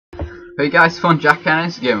Hey guys,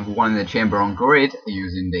 iFonejacker9 game of one in the chamber on grid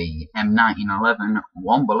using the M1911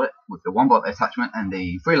 one bullet with the one bullet attachment, and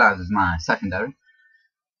the 3 lives is my secondary.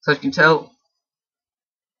 So as you can tell,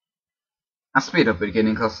 I speed up at the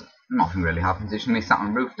beginning because nothing really happens. It's just me sat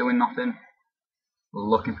on the roof doing nothing,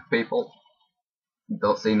 looking for people.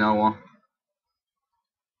 Don't see no one.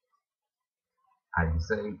 I didn't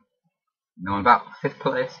see no one. About 5th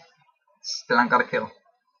place. Still ain't got a kill.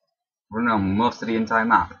 Running on most of the entire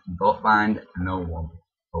map, don't find no one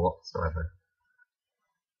whatsoever.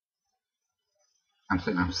 I'm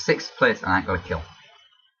sitting on 6th place and I ain't got a kill.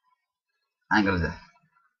 I ain't got a death.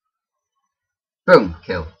 Boom,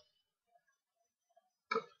 kill.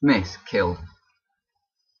 Miss, killed.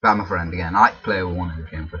 By my friend again. I like to play with one of the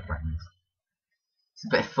games with friends. It's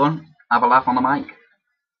a bit of fun. Have a laugh on the mic.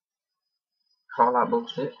 Call out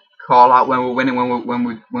bullshit. Call out when we're winning, when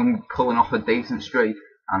we're pulling off a decent streak.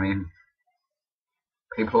 I mean,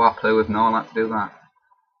 people who I play with know I like to do that.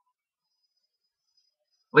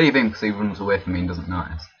 Leave him because he runs away from me and doesn't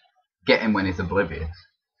notice. Get him when he's oblivious.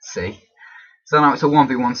 See? So now it's a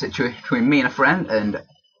 1v1 situation between me and a friend, and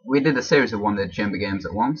we did a series of one of the chamber games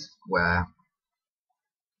at once, where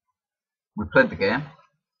we played the game,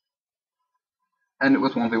 and it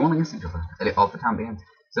was 1v1 against each other, all the time being.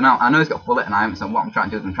 So now I know he's got a bullet and I haven't, so what I'm trying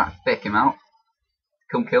to do is I'm trying to fake him out,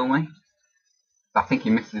 come kill me. I think he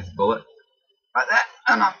misses his bullet. Right there,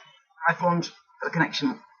 and I plunge for the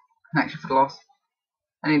connection for the loss.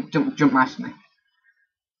 And he jumped nice to me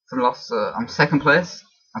for the loss. I'm 2nd place.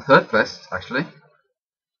 I'm 3rd place actually.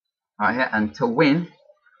 Right here, and to win,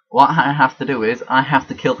 what I have to do is I have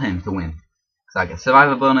to kill him to win. So I get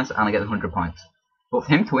survivor bonus and I get the 100 points. But for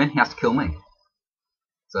him to win, he has to kill me.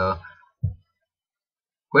 So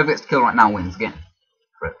whoever gets to kill right now wins again.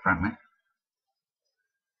 Frankly,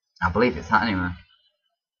 I believe it's that anyway.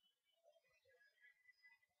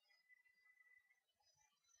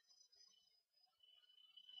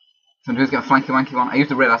 So I'm just going to flanky wanky one. I use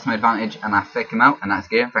the real to my advantage and I fake him out, and that's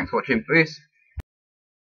game. Thanks for watching. Peace.